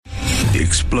The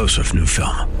explosive new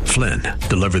film, Flynn,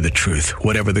 deliver the truth,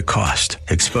 whatever the cost,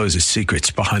 exposes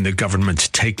secrets behind the government's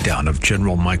takedown of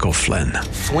General Michael Flynn.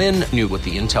 Flynn knew what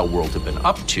the intel world had been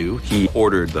up to. He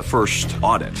ordered the first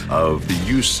audit of the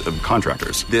use of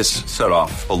contractors. This set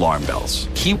off alarm bells.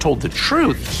 He told the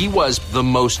truth. He was the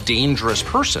most dangerous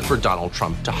person for Donald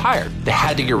Trump to hire. They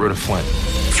had to get rid of Flynn.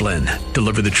 Flynn,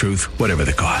 deliver the truth, whatever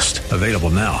the cost. Available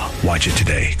now. Watch it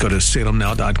today. Go to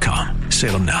salemnow.com.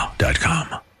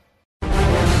 salemnow.com.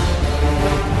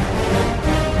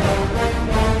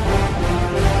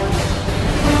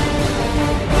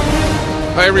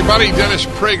 Hi, everybody. Dennis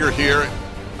Prager here.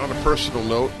 On a personal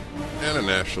note, and a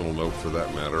national note for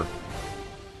that matter,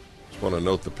 just want to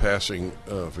note the passing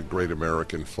of a great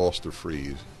American, Foster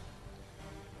Friess,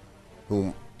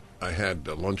 whom I had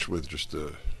lunch with just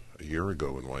a year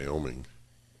ago in Wyoming.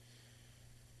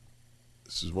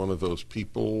 This is one of those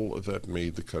people that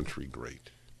made the country great.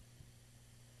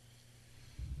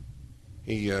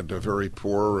 He had very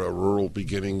poor rural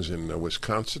beginnings in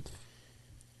Wisconsin.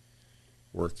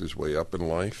 Worked his way up in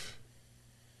life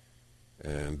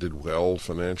and did well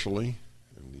financially,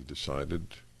 and he decided,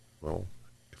 well,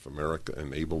 if America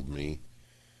enabled me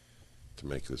to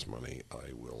make this money,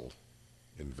 I will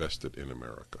invest it in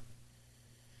America.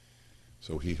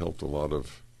 So he helped a lot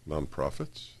of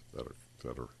nonprofits that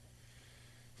are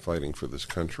fighting for this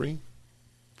country.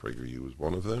 PragerU is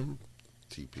one of them.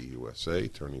 TP USA,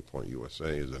 Turning Point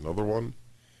USA is another one.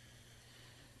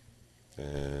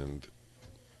 And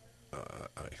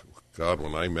God,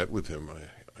 when I met with him,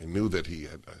 I knew that he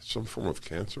had some form of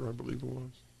cancer, I believe it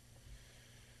was.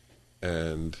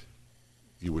 And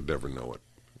you would never know it.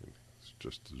 It's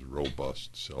just his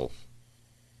robust self.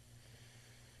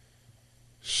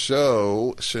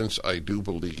 So, since I do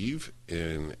believe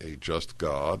in a just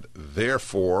God,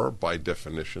 therefore, by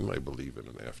definition, I believe in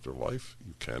an afterlife.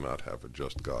 You cannot have a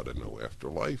just God and no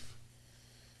afterlife.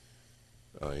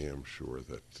 I am sure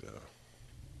that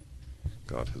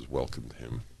God has welcomed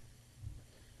him.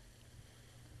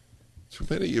 So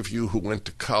many of you who went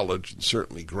to college and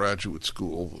certainly graduate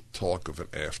school talk of an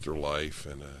afterlife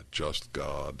and a just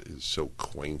God is so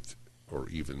quaint or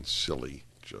even silly,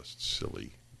 just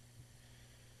silly.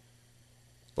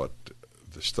 But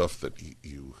the stuff that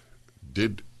you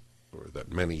did, or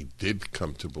that many did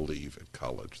come to believe at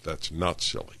college, that's not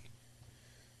silly.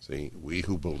 See, we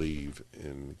who believe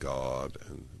in God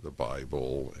and the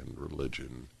Bible and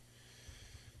religion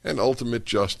and ultimate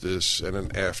justice and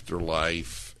an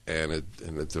afterlife and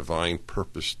a divine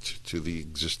purpose to the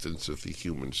existence of the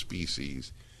human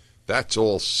species, that's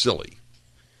all silly.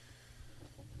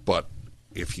 But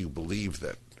if you believe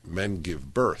that men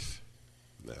give birth,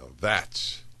 now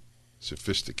that's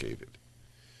sophisticated.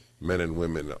 Men and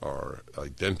women are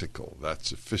identical, that's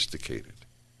sophisticated.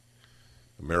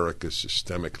 America's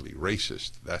systemically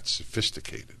racist, that's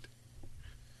sophisticated.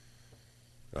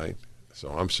 Right? So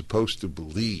I'm supposed to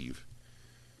believe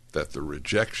that the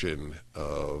rejection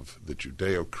of the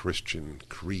Judeo-Christian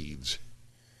creeds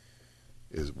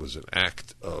was an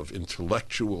act of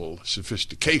intellectual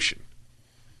sophistication,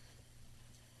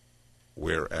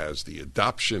 whereas the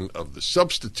adoption of the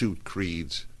substitute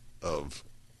creeds of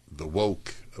the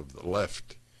woke, of the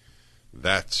left,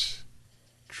 that's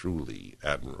truly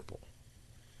admirable.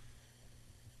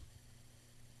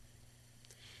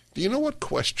 Do you know what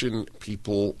question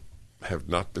people have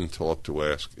not been taught to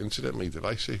ask? Incidentally, did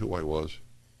I say who I was?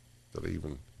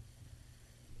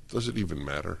 Does it even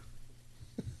matter?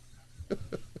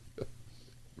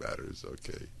 Matters,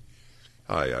 okay.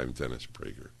 Hi, I'm Dennis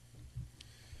Prager.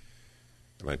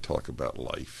 And I talk about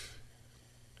life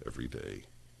every day.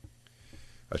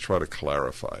 I try to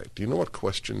clarify it. Do you know what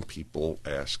question people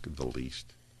ask the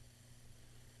least?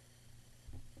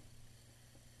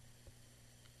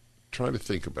 Try to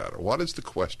think about it. What is the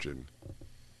question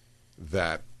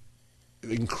that,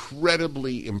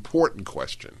 incredibly important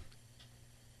question,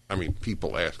 I mean,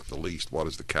 people ask the least, what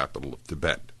is the capital of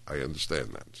Tibet? I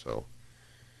understand that, so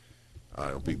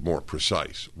I'll be more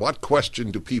precise. What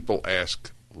question do people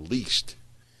ask least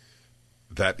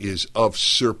that is of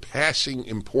surpassing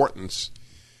importance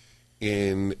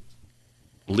in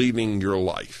leading your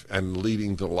life and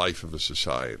leading the life of a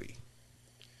society?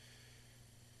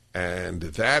 And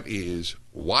that is,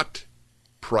 what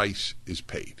price is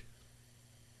paid?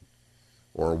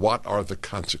 Or what are the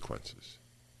consequences?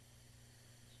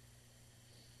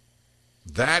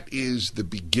 That is the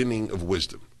beginning of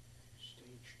wisdom.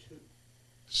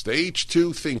 Stage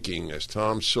two thinking, as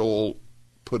Tom Sowell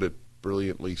put it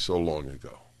brilliantly so long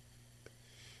ago.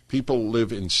 People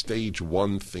live in stage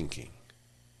one thinking.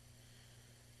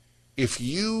 If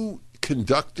you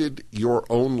conducted your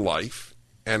own life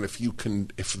And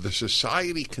if the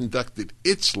society conducted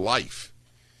its life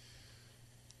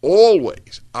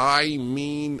always, I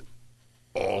mean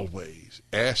always,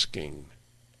 asking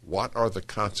what are the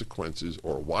consequences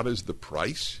or what is the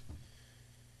price,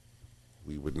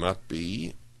 we would not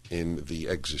be in the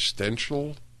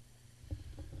existential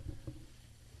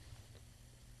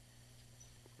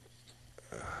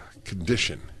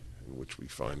condition in which we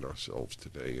find ourselves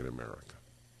today in America.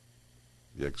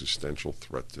 The existential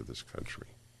threat to this country.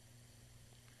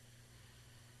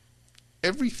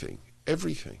 Everything.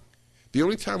 The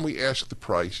only time we ask the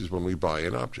price is when we buy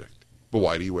an object. But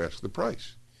why do you ask the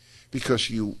price?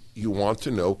 Because you want to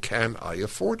know, can I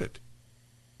afford it?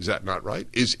 Is that not right?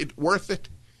 Is it worth it?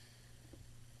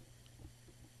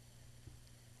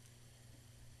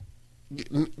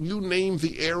 You name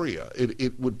the area.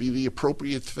 It would be the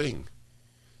appropriate thing.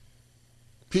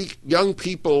 Young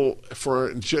people for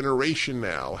a generation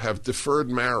now have deferred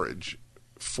marriage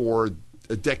for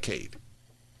a decade.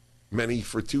 Many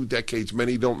for 2 decades,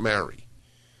 many don't marry.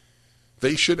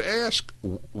 They should ask,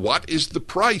 what is the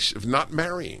price of not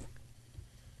marrying?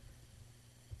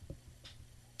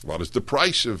 What is the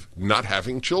price of not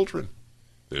having children?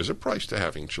 There's a price to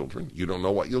having children. You don't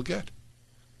know what you'll get.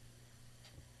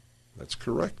 That's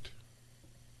correct.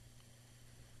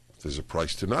 There's a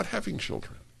price to not having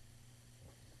children.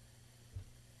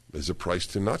 There's a price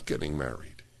to not getting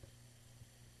married.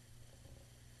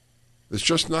 It's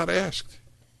just not asked.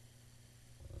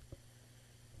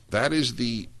 That is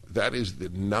the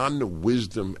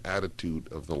non-wisdom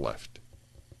attitude of the left.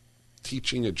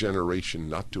 Teaching a generation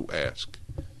not to ask,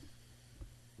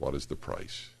 what is the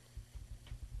price?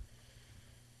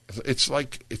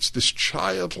 It's this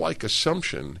childlike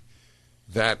assumption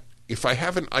that if I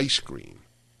have an ice cream,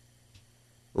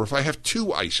 or if I have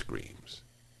 2 ice creams,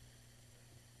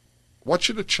 what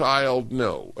should a child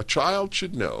know? A child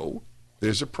should know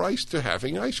there's a price to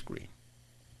having ice cream.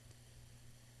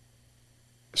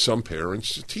 Some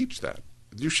parents teach that.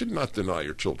 You should not deny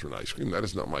your children ice cream. That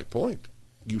is not my point.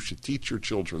 You should teach your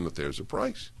children that there's a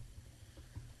price.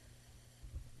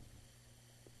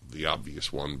 The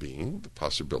obvious one being the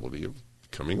possibility of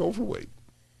becoming overweight.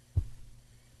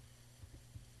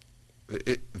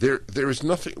 There is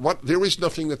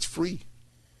nothing that's free.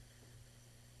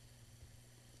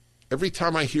 Every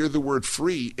time I hear the word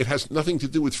free, it has nothing to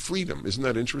do with freedom. Isn't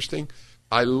that interesting?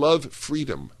 I love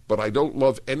freedom, but I don't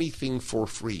love anything for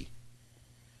free.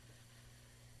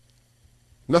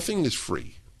 Nothing is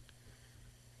free.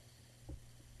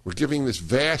 We're giving this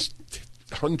vast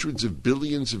hundreds of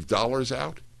billions of dollars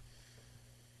out.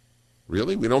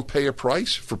 Really? We don't pay a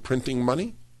price for printing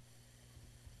money?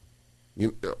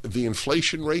 The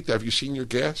inflation rate, have you seen your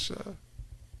gas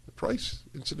price,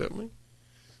 incidentally?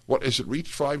 What, has it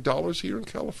reached $5 here in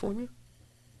California?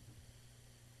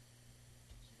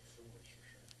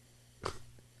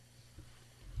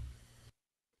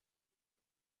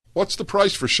 What's the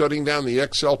price for shutting down the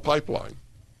XL pipeline?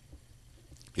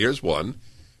 Here's one.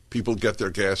 People get their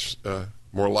gas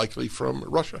more likely from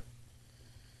Russia.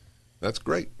 That's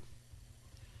great.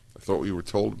 I thought we were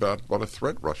told about what a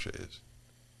threat Russia is.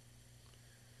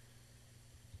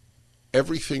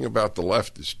 Everything about the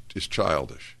left is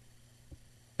childish.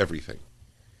 Everything.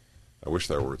 I wish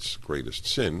that were its greatest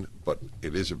sin, but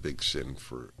it is a big sin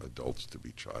for adults to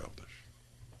be childish.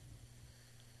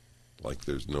 Like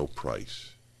there's no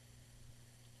price.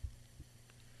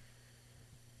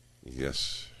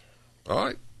 Yes. All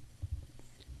right.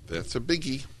 That's a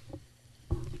biggie.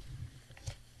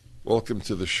 Welcome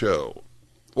to the show.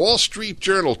 Wall Street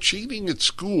Journal, cheating at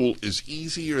school is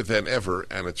easier than ever,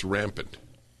 and it's rampant.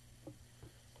 I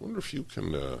wonder if you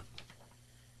can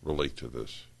relate to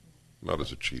this. Not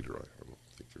as a cheater. I don't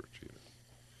think you're a cheater.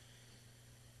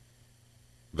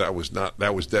 That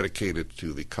was dedicated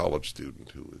to the college student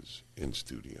who is in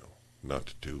studio,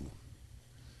 not to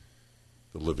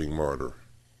the living martyr.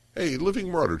 Hey,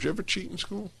 living martyr, did you ever cheat in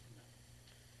school?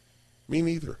 Me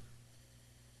neither.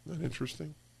 Isn't that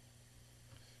interesting?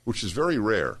 Which is very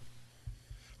rare.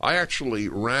 I actually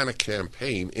ran a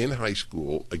campaign in high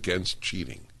school against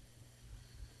cheating.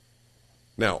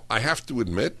 Now, I have to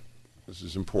admit, this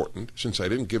is important, since I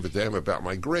didn't give a damn about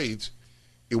my grades,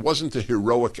 it wasn't a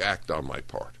heroic act on my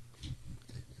part.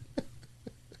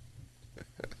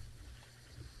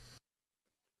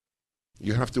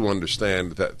 You have to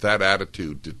understand that that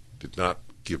attitude did not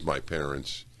give my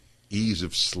parents ease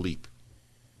of sleep.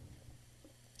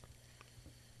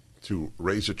 To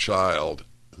raise a child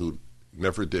who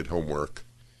never did homework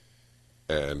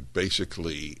and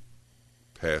basically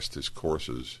passed his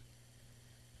courses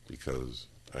because,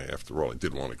 after all, I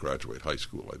didn't want to graduate high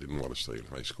school. I didn't want to stay in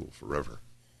high school forever.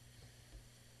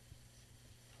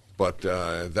 But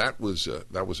that was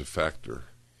a factor.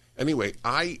 Anyway,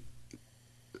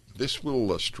 this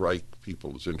will strike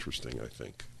people as interesting, I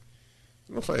think. I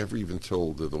don't know if I ever even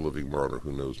told the living martyr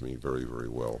who knows me very, very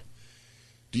well.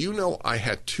 Do you know I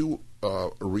had two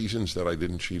reasons that I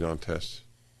didn't cheat on tests?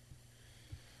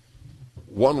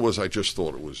 One was I just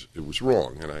thought it was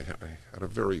wrong, and I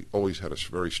always had a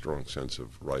very strong sense of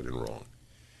right and wrong.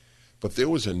 But there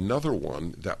was another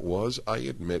one that was, I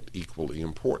admit, equally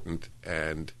important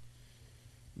and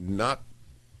not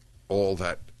all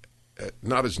that,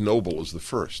 not as noble as the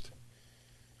first.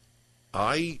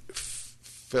 I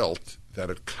felt that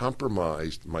it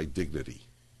compromised my dignity.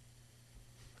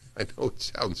 I know it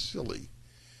sounds silly,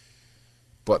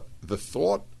 but the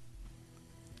thought,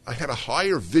 I had a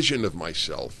higher vision of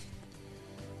myself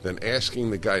than asking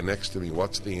the guy next to me,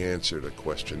 what's the answer to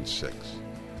question 6?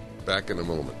 Back in a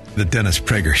moment. The Dennis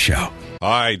Prager Show.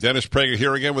 Hi, Dennis Prager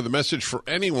here again with a message for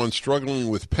anyone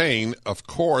struggling with pain. Of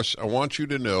course, I want you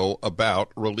to know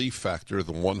about Relief Factor,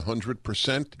 the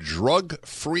 100%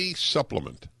 drug-free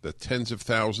supplement that tens of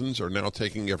thousands are now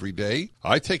taking every day.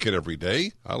 I take it every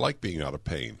day. I like being out of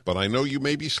pain. But I know you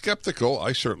may be skeptical.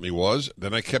 I certainly was.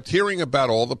 Then I kept hearing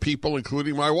about all the people,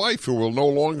 including my wife, who were no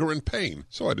longer in pain.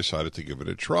 So I decided to give it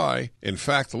a try. In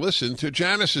fact, listen to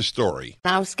Janice's story.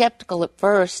 I was skeptical at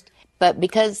first, but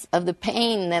because of the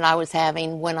pain that I was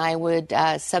having when I would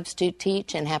substitute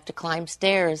teach and have to climb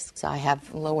stairs, so I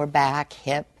have lower back,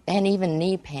 hip, and even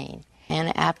knee pain.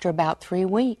 And after about 3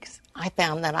 weeks, I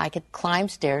found that I could climb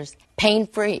stairs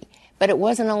pain-free. But it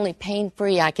wasn't only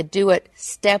pain-free, I could do it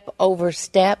step over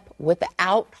step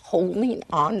without holding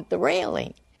on the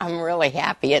railing. I'm really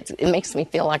happy. It makes me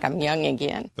feel like I'm young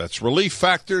again. That's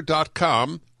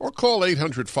ReliefFactor.com or call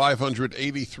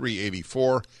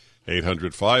 800-500-8384.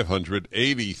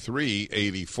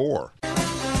 800-500-8384.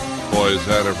 Boy, is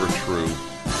that ever true.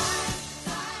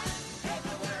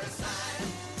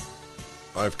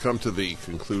 I've come to the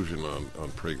conclusion on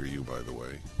PragerU, by the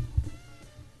way,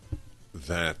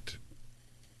 that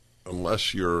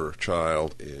unless your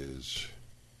child is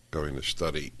going to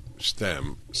study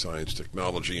STEM, science,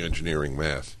 technology, engineering,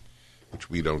 math,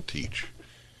 which we don't teach,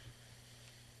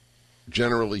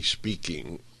 generally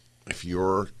speaking, if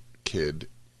your kid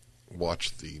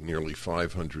watched the nearly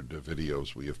 500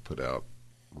 videos we have put out,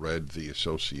 read the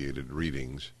associated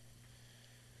readings,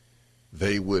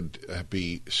 they would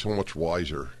be so much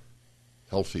wiser,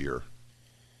 healthier,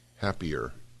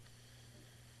 happier,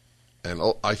 and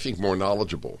I think more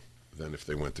knowledgeable than if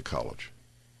they went to college.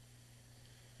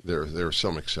 There are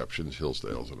some exceptions.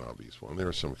 Hillsdale's an obvious one. There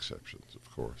are some exceptions,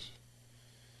 of course.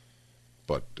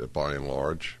 But by and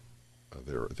large,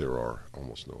 there are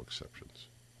almost no exceptions.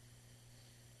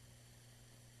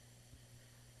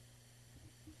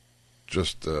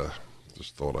 Just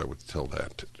thought I would tell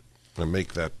that and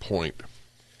make that point.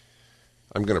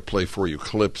 I'm going to play for you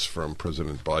clips from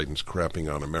President Biden's crapping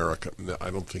on America. I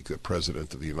don't think the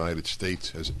President of the United States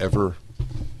has ever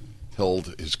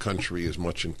held his country as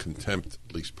much in contempt,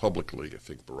 at least publicly. I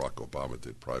think Barack Obama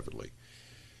did privately,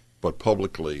 but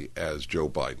publicly as Joe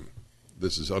Biden.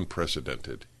 This is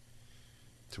unprecedented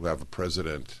to have a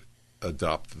president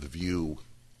adopt the view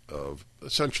of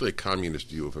essentially a communist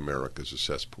view of America as a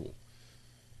cesspool.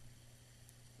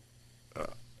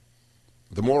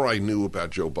 The more I knew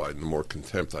about Joe Biden, the more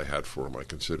contempt I had for him. I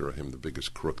consider him the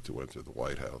biggest crook to enter the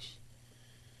White House.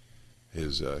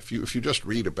 If you just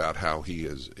read about how he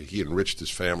enriched his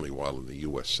family while in the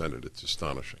U.S. Senate, it's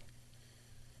astonishing.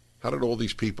 How did all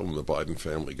these people in the Biden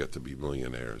family get to be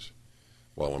millionaires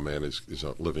while a man is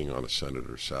living on a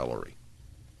senator's salary?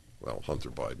 Well, Hunter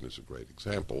Biden is a great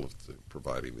example of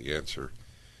providing the answer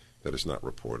that is not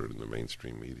reported in the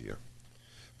mainstream media.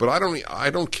 But I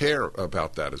don't care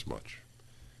about that as much.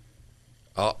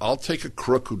 I'll take a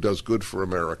crook who does good for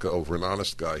America over an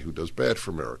honest guy who does bad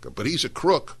for America. But he's a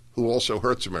crook who also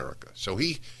hurts America. So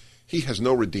he has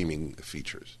no redeeming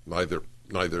features, neither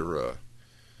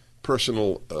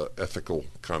personal ethical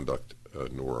conduct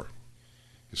nor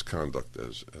his conduct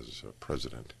as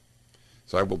president.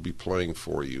 So I will be playing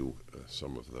for you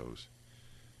some of those.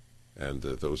 And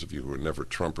those of you who are never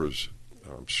Trumpers,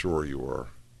 I'm sure you are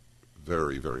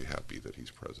very, very happy that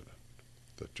he's president,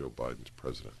 that Joe Biden's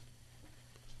president.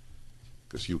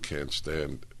 Because you couldn't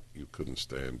stand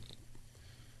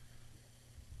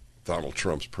Donald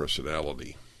Trump's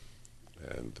personality,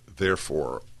 and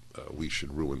therefore we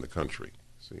should ruin the country.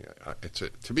 See,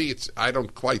 to me, I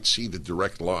don't quite see the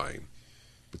direct line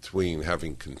between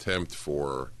having contempt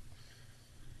for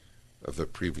the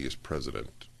previous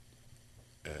president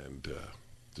and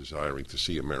desiring to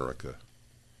see America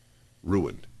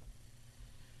ruined.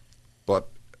 But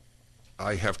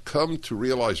I have come to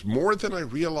realize more than I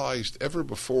realized ever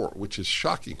before, which is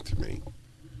shocking to me.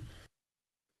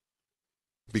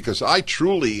 Because I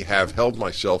truly have held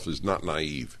myself as not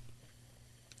naive.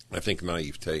 I think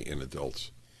naivete in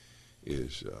adults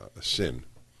is a sin.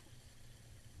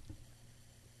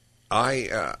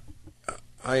 I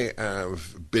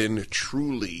have been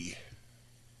truly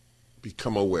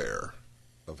become aware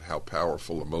of how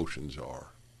powerful emotions are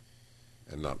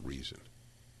and not reason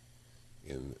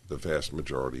in the vast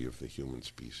majority of the human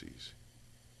species.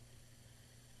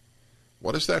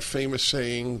 What is that famous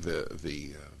saying?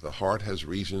 The heart has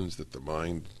reasons that the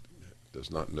mind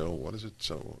does not know. What is it?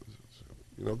 So,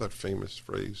 you know that famous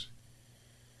phrase?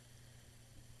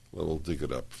 Well, we'll dig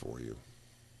it up for you.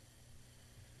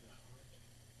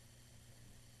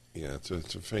 Yeah, it's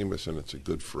a famous and it's a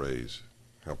good phrase.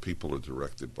 How people are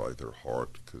directed by their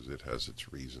heart because it has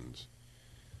its reasons.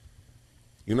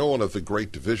 You know, one of the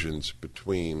great divisions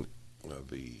between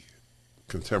the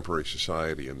contemporary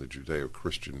society and the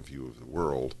Judeo-Christian view of the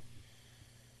world,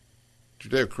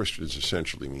 Judeo-Christians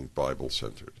essentially mean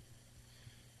Bible-centered.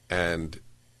 And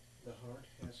the heart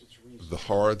has its reasons.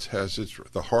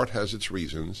 The heart has its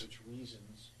reasons.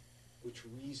 Which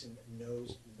reason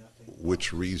knows nothing of.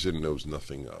 Which reason knows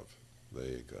nothing of. There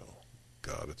you go.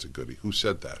 God, it's a goodie. Who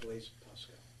said that? Blaise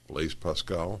Pascal. Blaise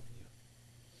Pascal?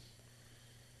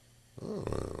 Yeah. Oh,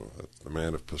 that's the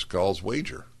man of Pascal's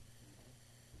wager.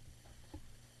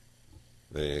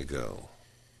 There you go.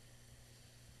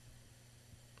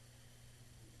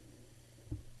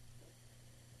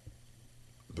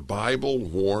 The Bible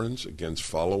warns against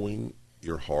following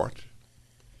your heart.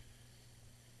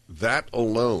 That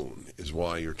alone is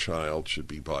why your child should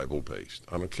be Bible-based.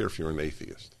 I don't care if you're an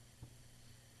atheist.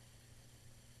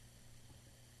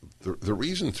 The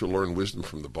reason to learn wisdom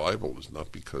from the Bible is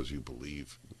not because you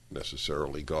believe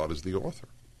necessarily God is the author,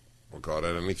 or God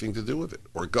had anything to do with it,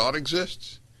 or God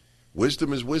exists.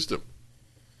 Wisdom is wisdom.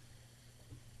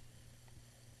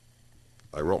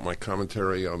 I wrote my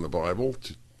commentary on the Bible.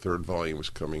 The third volume is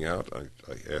coming out. I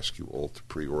ask you all to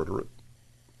pre-order it.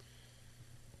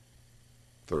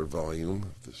 Third volume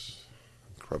of this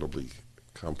incredibly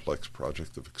complex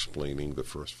project of explaining the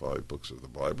first 5 books of the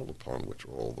Bible, upon which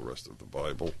all the rest of the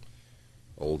Bible,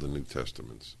 Old and New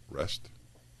Testaments, rest.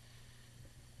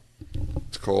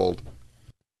 It's called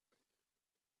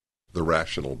The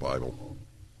Rational Bible.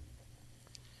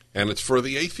 And it's for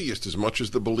the atheist as much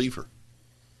as the believer.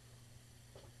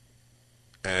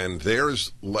 And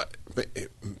there's,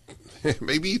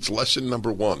 maybe it's lesson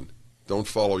number 1. Don't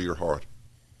follow your heart.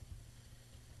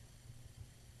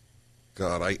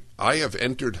 God, I have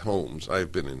entered homes.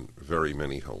 I've been in very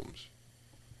many homes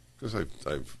because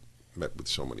I've met with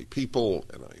so many people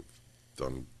and I've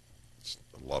done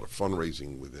a lot of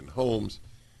fundraising within homes.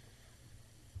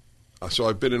 So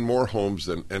I've been in more homes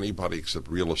than anybody except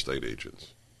real estate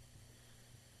agents.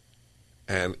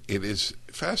 And it is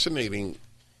fascinating.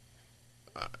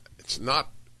 It's not,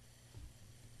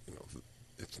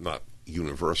 it's not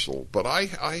universal, but I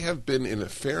have been in a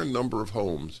fair number of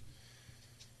homes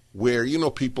where,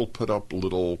 people put up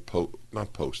little,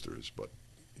 not posters, but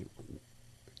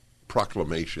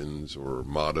proclamations or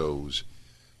mottos,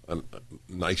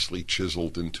 nicely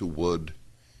chiseled into wood.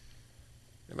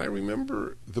 And I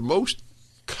remember the most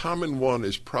common one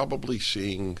is probably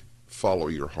seeing "Follow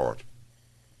Your Heart."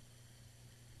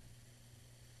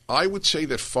 I would say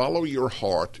that "Follow Your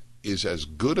Heart" is as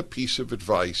good a piece of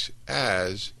advice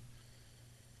as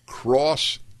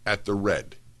 "Cross at the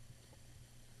red."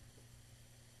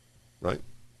 Right?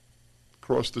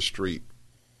 Cross the street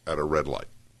at a red light.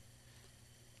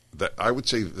 That I would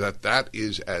say that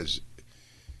is as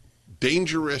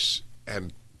dangerous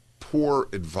and poor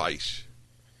advice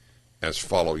as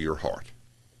 "Follow Your Heart."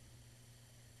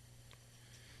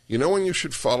 You know when you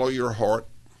should follow your heart?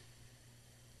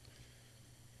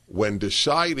 When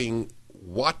deciding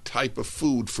what type of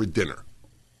food for dinner.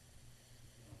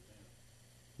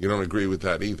 You don't agree with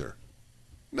that either?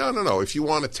 No. If you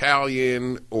want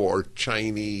Italian or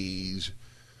Chinese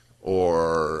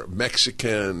or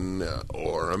Mexican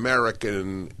or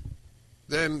American,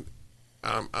 then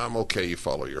I'm okay. You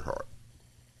follow your heart.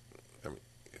 I mean,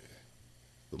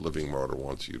 the living martyr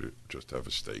wants you to just have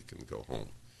a steak and go home,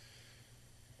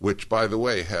 which, by the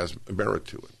way, has merit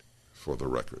to it, for the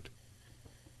record.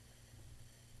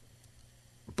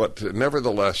 But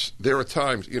nevertheless, there are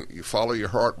times you follow your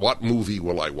heart. What movie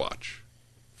will I watch?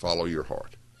 Follow your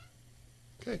heart.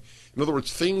 Okay. In other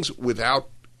words, things without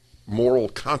moral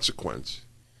consequence,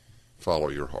 follow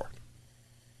your heart.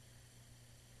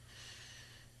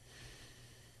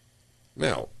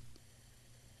 Now,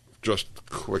 just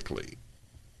quickly,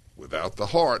 without the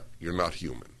heart, you're not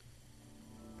human.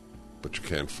 but you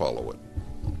can't follow it.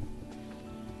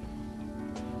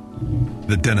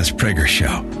 The Dennis Prager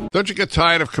Show. Don't you get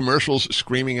tired of commercials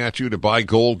screaming at you to buy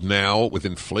gold now with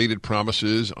inflated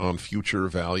promises on future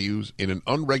values? In an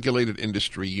unregulated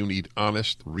industry, you need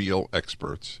honest, real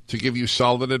experts to give you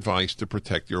solid advice to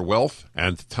protect your wealth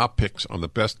and top picks on the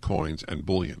best coins and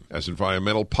bullion. As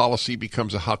environmental policy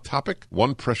becomes a hot topic,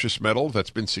 one precious metal that's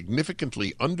been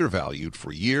significantly undervalued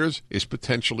for years is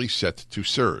potentially set to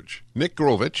surge. Nick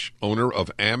Grovich, owner of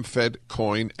AmFed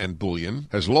Coin and Bullion,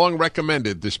 has long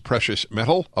recommended this precious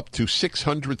metal. Up to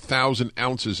 600,000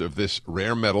 ounces of this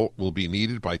rare metal will be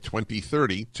needed by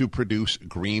 2030 to produce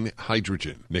green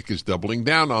hydrogen. Nick is doubling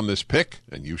down on this pick,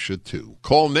 and you should too.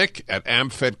 Call Nick at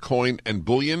AmFed Coin and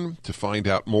Bullion to find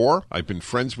out more. I've been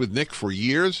friends with Nick for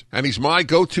years, and he's my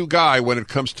go-to guy when it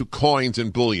comes to coins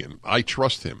and bullion. I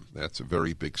trust him. That's a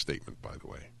very big statement, by the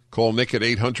way. Call Nick at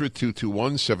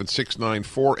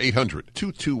 800-221-7694,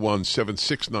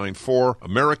 800-221-7694,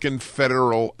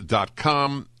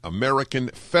 AmericanFederal.com,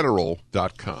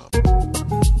 AmericanFederal.com.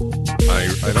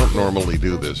 I don't normally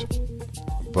do this,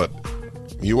 but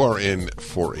you are in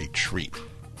for a treat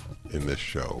in this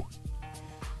show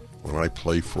when I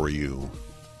play for you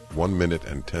 1 minute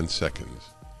and 10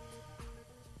 seconds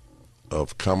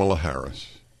of Kamala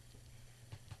Harris,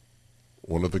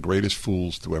 one of the greatest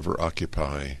fools to ever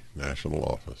occupy national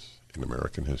office in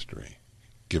American history,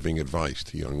 giving advice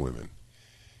to young women.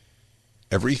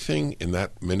 Everything in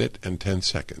that minute and 10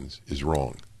 seconds is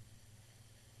wrong.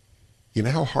 You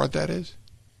know how hard that is?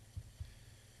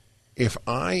 If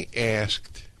I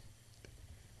asked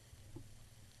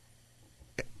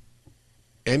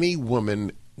any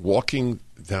woman walking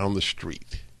down the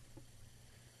street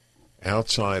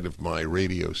outside of my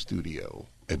radio studio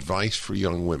advice for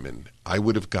young women, I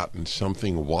would have gotten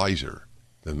something wiser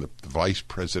than the Vice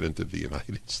President of the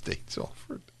United States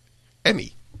offered.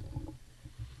 Any.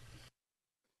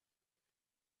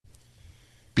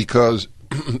 Because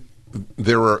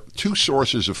there are two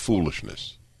sources of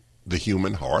foolishness: the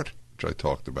human heart, which I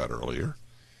talked about earlier,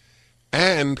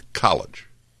 and college.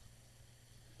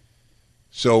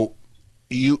 So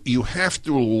you have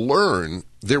to learn.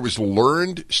 There is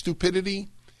learned stupidity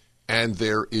and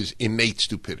there is innate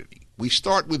stupidity. We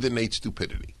start with innate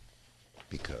stupidity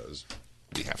because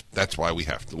that's why we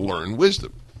have to learn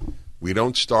wisdom. We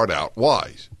don't start out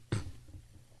wise.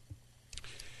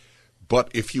 But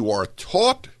if you are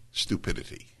taught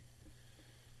stupidity,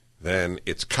 then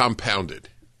it's compounded,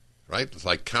 right? It's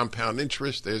like compound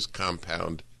interest, there's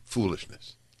compound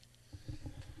foolishness.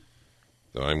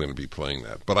 So I'm going to be playing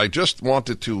that. But I just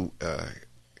wanted to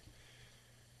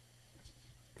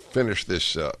finish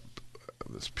this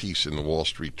piece in the Wall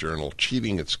Street Journal,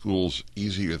 cheating at schools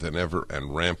easier than ever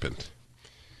and rampant.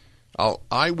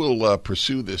 I will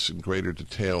pursue this in greater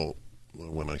detail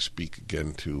when I speak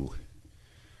again to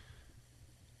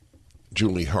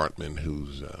Julie Hartman,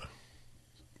 who's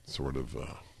sort of,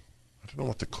 I don't know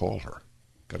what to call her.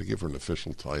 Got to give her an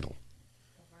official title.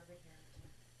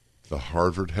 The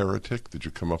Harvard Heretic. Did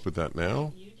you come up with that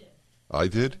now? You did. I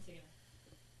did?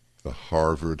 The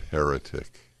Harvard Heretic.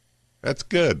 That's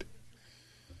good.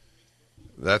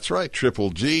 That's right. Triple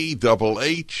G, double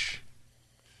H.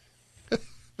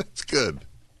 That's good.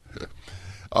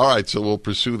 All right, so we'll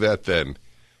pursue that then.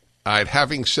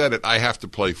 Having said it, I have to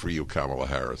play for you Kamala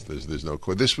Harris. There's no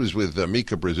question. This was with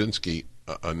Mika Brzezinski,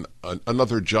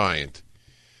 another giant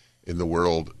in the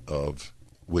world of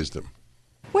wisdom.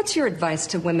 What's your advice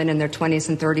to women in their 20s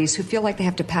and 30s who feel like they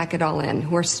have to pack it all in,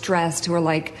 who are stressed, who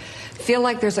are feel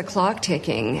like there's a clock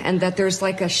ticking and that there's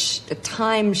like a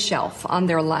time shelf on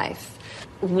their life?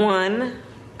 One,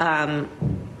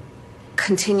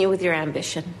 continue with your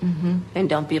ambition, and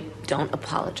don't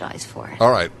apologize for it.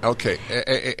 All right. Okay.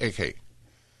 Okay.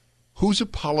 Who's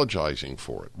apologizing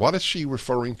for it? What is she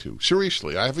referring to?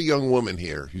 Seriously, I have a young woman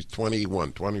here who's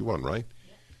 21, right?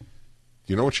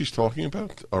 Do you know what she's talking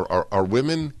about?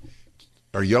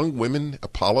 Are young women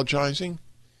apologizing?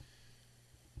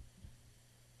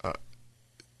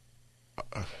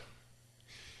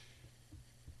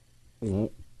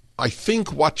 I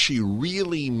think what she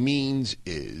really means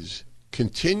is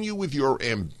continue with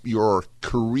your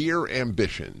career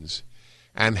ambitions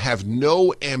and have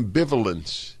no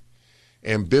ambivalence.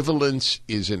 Ambivalence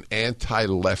is an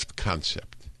anti-left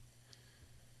concept.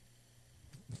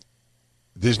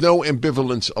 There's no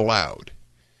ambivalence allowed.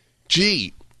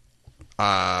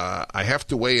 I have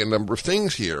to weigh a number of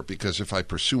things here, because if I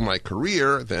pursue my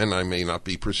career, then I may not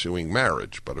be pursuing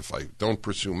marriage. But if I don't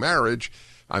pursue marriage,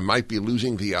 I might be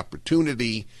losing the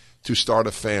opportunity to start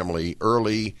a family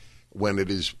early when it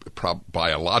is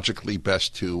biologically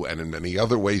best to, and in many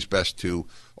other ways best to.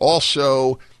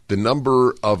 Also, the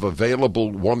number of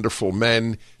available wonderful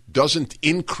men doesn't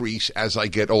increase as I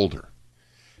get older.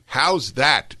 How's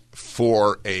that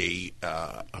for a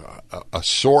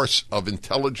source of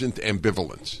intelligent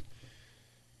ambivalence?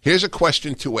 Here's a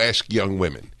question to ask young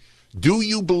women. Do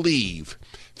you believe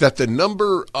that the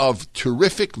number of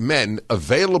terrific men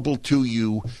available to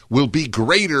you will be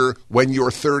greater when you're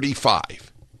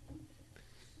 35?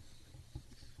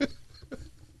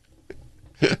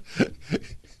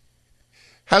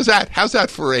 How's that? How's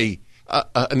that for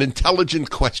an intelligent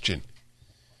question?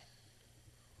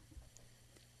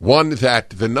 One that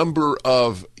the number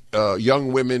of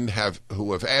young women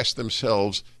who have asked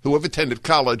themselves, who have attended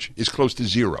college, is close to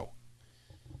zero.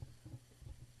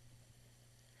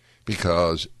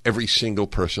 Because every single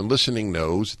person listening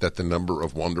knows that the number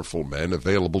of wonderful men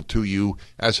available to you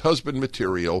as husband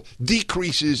material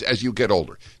decreases as you get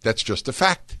older. That's just a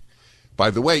fact.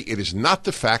 By the way, it is not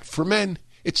the fact for men.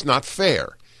 It's not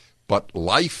fair. But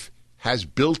life has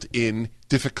built-in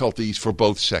difficulties for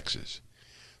both sexes.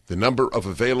 The number of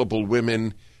available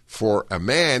women for a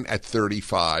man at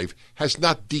 35 has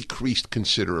not decreased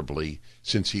considerably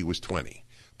since he was 20.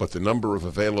 But the number of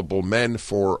available men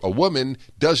for a woman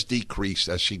does decrease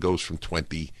as she goes from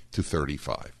 20 to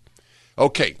 35.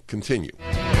 Okay, continue.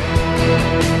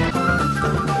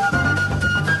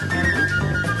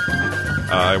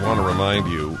 I want to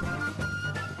remind you,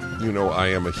 I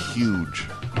am a huge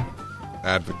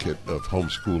advocate of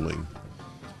homeschooling.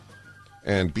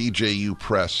 And BJU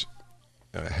Press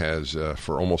has,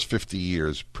 for almost 50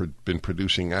 years, been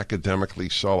producing academically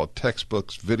solid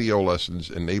textbooks, video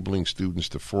lessons, enabling students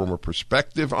to form a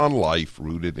perspective on life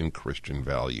rooted in Christian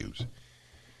values.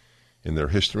 In their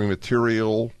history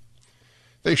material,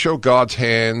 they show God's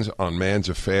hands on man's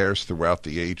affairs throughout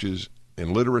the ages.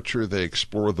 In literature, they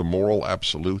explore the moral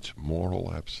absolutes.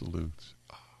 Moral absolutes.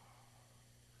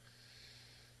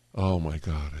 Oh, my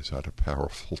God, is that a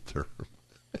powerful term?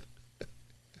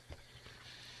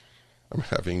 I'm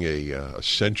having a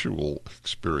sensual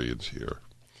experience here.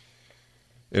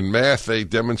 In math, they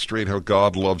demonstrate how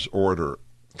God loves order.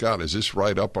 God, is this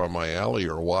right up on my alley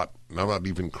or what? I'm not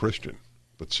even Christian.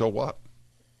 But so what?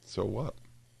 So what?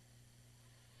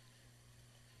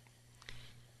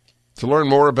 To learn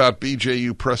more about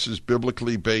BJU Press's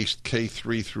biblically based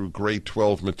K-3 through grade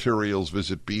 12 materials,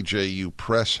 visit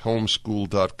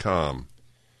bjupresshomeschool.com.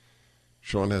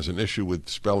 Sean has an issue with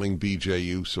spelling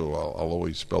BJU, so I'll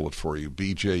always spell it for you.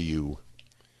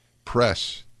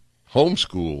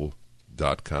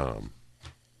 bjupresshomeschool.com.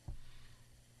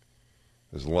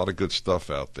 There's a lot of good stuff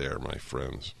out there, my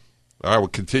friends. All right, we're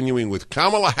continuing with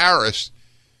Kamala Harris,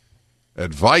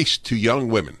 advice to young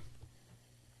women.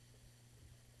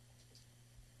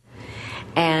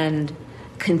 And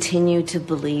continue to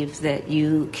believe that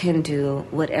you can do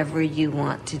whatever you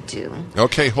want to do.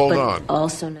 Okay, hold on.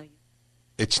 Also know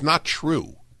it's not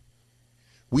true.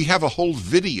 We have a whole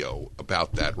video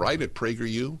about that, right, at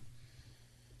PragerU?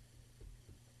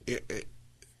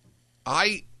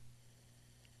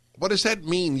 What does that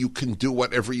mean, you can do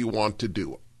whatever you want to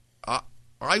do?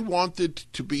 I wanted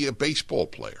to be a baseball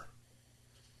player.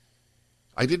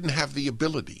 I didn't have the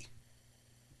ability.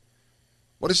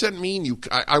 What does that mean?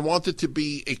 I wanted to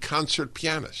be a concert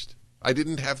pianist. I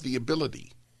didn't have the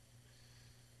ability.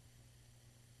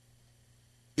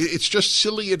 It's just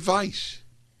silly advice.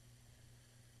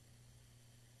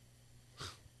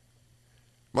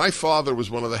 My father was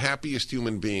one of the happiest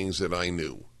human beings that I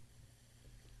knew.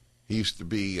 He used to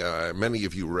be, many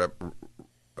of you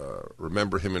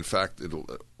remember him. In fact,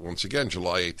 once again,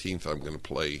 July 18th, I'm going to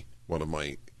play one of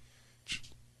my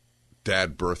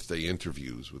dad birthday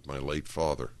interviews with my late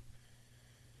father.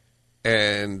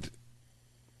 And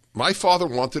my father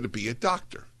wanted to be a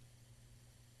doctor.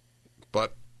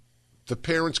 But his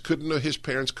parents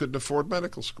couldn't afford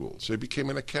medical school, so he became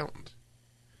an accountant.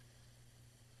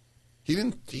 He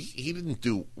didn't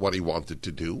do what he wanted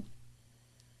to do.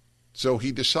 So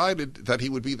he decided that he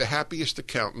would be the happiest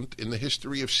accountant in the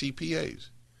history of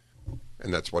CPAs.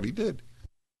 And that's what he did.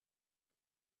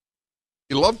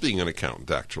 He loved being an accountant,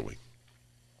 actually.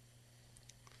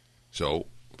 So,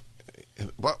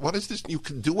 what is this? You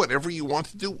can do whatever you want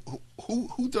to do.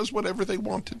 Who does whatever they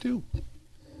want to do?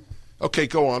 Okay,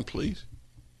 go on, please.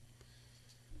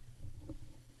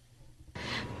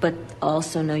 but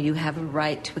also know you have a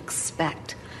right to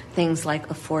expect things like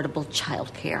affordable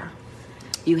child care.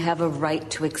 You have a right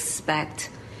to expect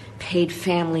paid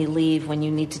family leave when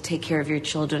you need to take care of your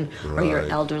children or your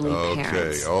elderly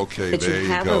parents. Okay, there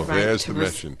you go. There's the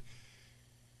mission.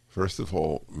 First of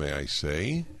all, may I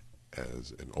say,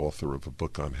 as an author of a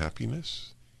book on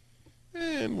happiness,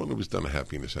 and one who has done a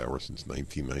happiness hour since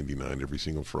 1999 every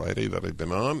single Friday that I've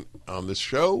been on this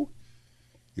show.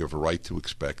 You have a right to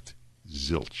expect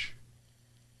zilch.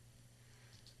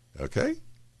 Okay?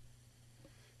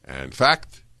 And in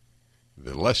fact,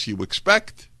 the less you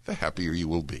expect, the happier you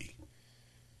will be.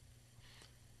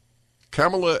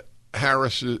 Kamala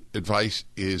Harris' advice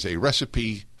is a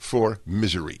recipe for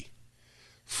misery.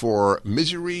 For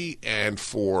misery and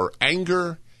for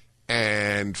anger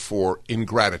and for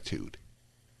ingratitude.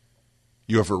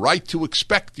 You have a right to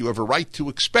expect, you have a right to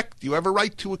expect, you have a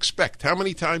right to expect. How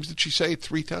many times did she say it?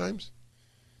 3 times?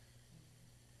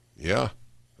 Yeah,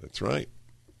 that's right.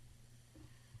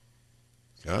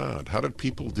 God, how did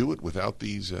people do it without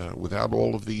these, without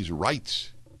all of these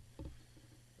rights?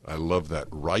 I love that,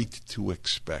 right to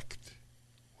expect.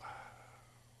 Wow.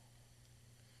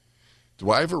 Do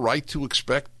I have a right to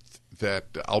expect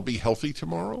that I'll be healthy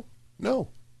tomorrow? No.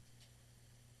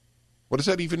 What does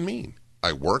that even mean?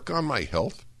 I work on my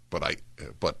health, but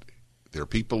there are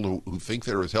people who think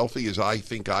they're as healthy as I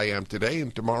think I am today,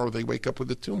 and tomorrow they wake up with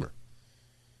a tumor.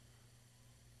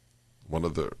 One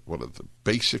of the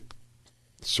basic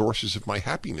sources of my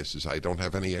happiness is I don't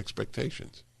have any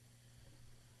expectations.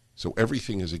 So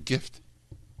everything is a gift.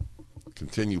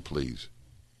 Continue, please.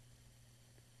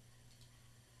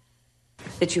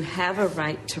 That you have a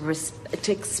right to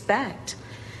expect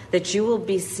that you will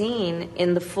be seen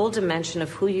in the full dimension of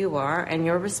who you are and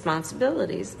your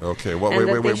responsibilities. Okay, well,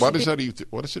 wait. What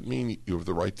does it mean you have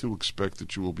the right to expect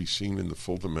that you will be seen in the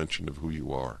full dimension of who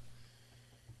you are?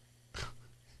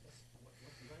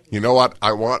 You know what?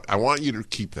 I want you to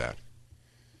keep that.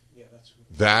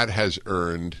 That has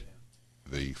earned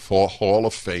the Hall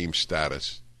of Fame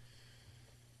status.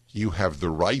 You have the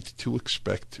right to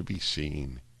expect to be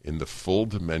seen in the full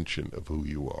dimension of who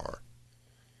you are.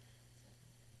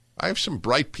 I have some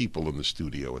bright people in the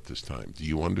studio at this time. Do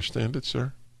you understand it,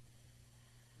 sir?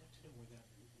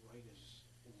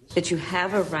 That you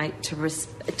have a right to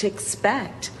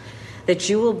expect that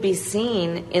you will be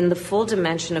seen in the full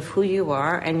dimension of who you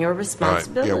are and your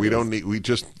responsibilities. Right. Yeah, we don't need.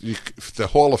 The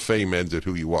Hall of Fame ends at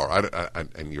who you are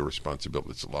and your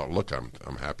responsibilities. Look,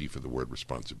 I'm happy for the word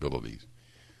responsibilities.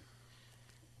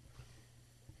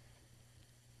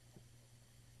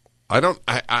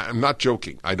 I'm not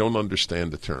joking. I don't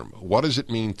understand the term. What does it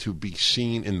mean to be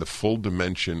seen in the full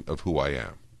dimension of who I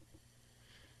am?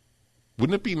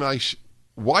 Wouldn't it be nice?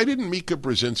 Why didn't Mika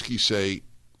Brzezinski say,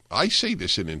 I say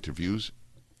this in interviews.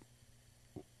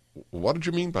 What did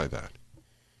you mean by that?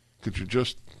 Could you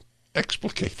just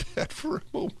explicate that for a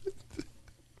moment?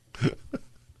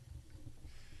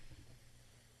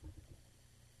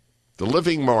 The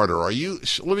Living Martyr.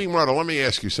 Living Martyr, let me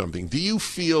ask you something. Do you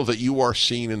feel that you are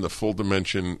seen in the full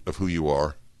dimension of who you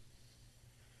are?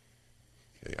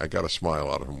 Okay, I got a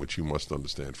smile out of him, which you must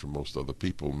understand for most other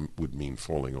people would mean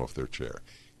falling off their chair.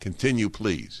 Continue,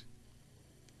 please.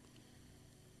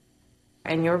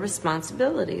 And your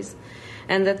responsibilities,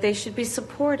 and that they should be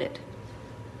supported.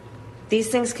 These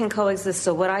things can coexist.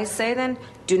 So what I say then,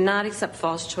 do not accept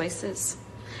false choices.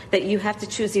 That you have to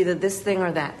choose either this thing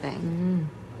or that thing. Mm-hmm.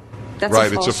 That's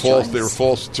right, it's a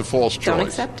false choice. Don't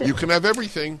accept it. You can have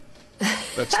everything.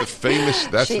 That's the famous.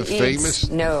 Eats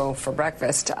no for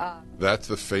breakfast. That's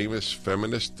the famous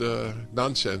feminist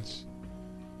nonsense.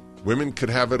 Women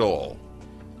could have it all.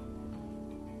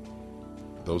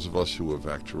 Those of us who have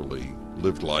actually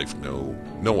lived life know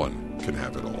no one can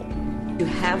have it all. You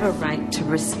have a right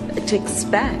to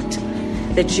expect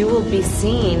that you will be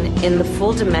seen in the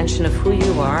full dimension of who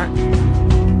you are.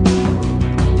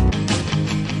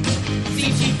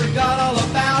 She forgot all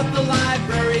about the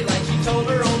library like she told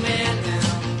her old man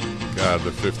now. God,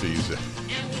 the 50s.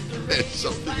 There's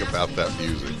something about that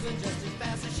music.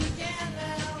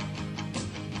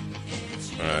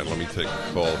 All right, let me take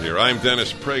a call here. I'm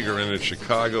Dennis Prager, and in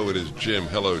Chicago it is Jim.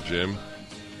 Hello, Jim.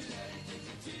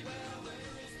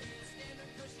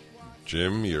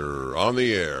 Jim, you're on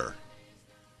the air.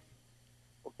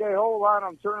 Okay, hold on.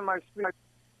 I'm turning my speaker.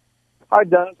 Hi,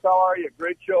 Dennis. How are you?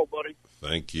 Great show, buddy.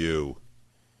 Thank you.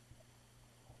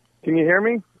 Can you hear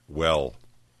me? Well.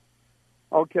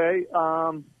 Okay.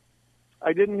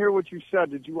 I didn't hear what you said.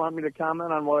 Did you want me to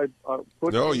comment on what I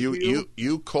put? No,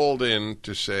 you called in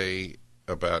to say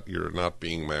about your not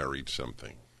being married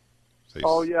something.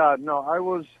 Oh, yeah. No,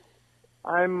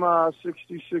 I'm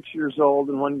 66 years old,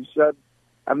 and when you said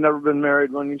I've never been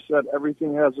married, when you said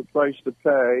everything has a price to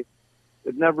pay,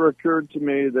 it never occurred to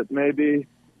me that maybe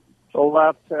the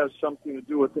left has something to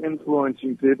do with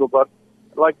influencing people. But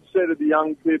I'd like to say to the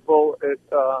young people, it's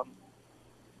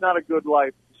not a good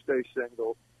life to stay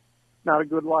single. Not a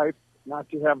good life not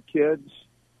to have kids.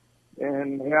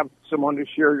 and have someone to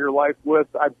share your life with.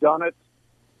 I've done it,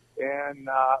 and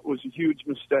it was a huge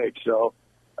mistake. So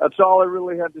that's all I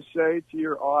really had to say to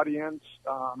your audience.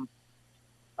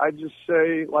 I just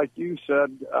say, like you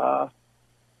said,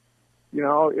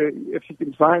 if you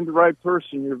can find the right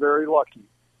person, you're very lucky.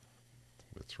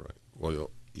 That's right. Well,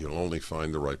 you'll only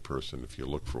find the right person if you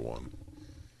look for one,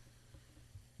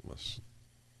 unless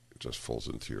it just falls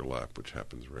into your lap, which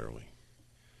happens rarely.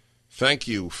 Thank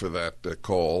you for that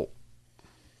call.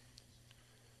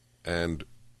 And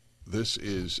this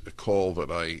is a call that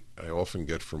I often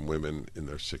get from women in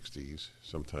their 60s,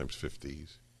 sometimes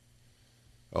 50s.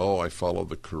 Oh, I follow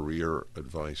the career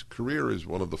advice. Career is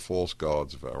one of the false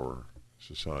gods of our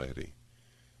society.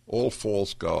 All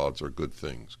false gods are good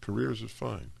things. Careers is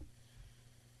fine.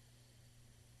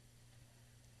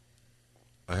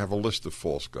 I have a list of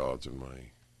false gods in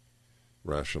my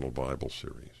Rational Bible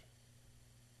series.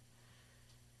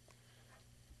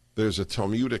 There's a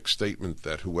Talmudic statement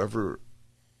that whoever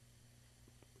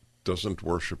doesn't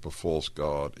worship a false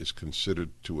god is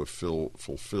considered to have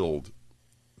fulfilled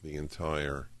the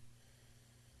entire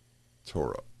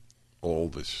Torah, all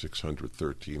the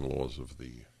 613 laws of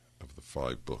the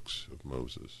 5 books of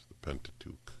Moses, the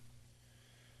Pentateuch.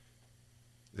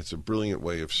 It's a brilliant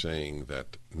way of saying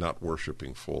that not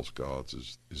worshiping false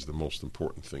gods is the most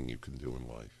important thing you can do in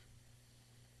life.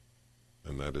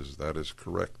 And that is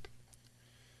correct.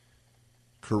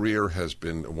 Career has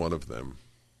been one of them.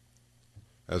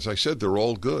 As I said, they're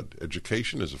all good.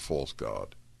 Education is a false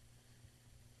god.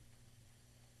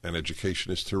 And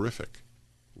education is terrific.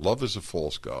 Love is a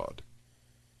false god.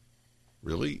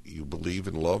 Really? You believe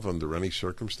in love under any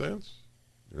circumstance?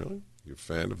 Really? You're a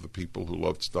fan of the people who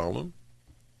loved Stalin?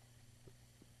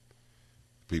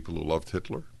 People who loved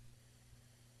Hitler?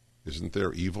 Isn't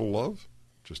there evil love,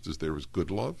 just as there is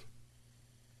good love?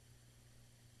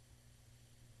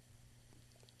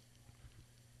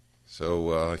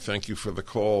 So I thank you for the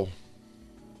call.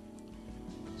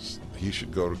 He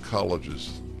should go to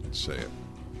colleges and say it.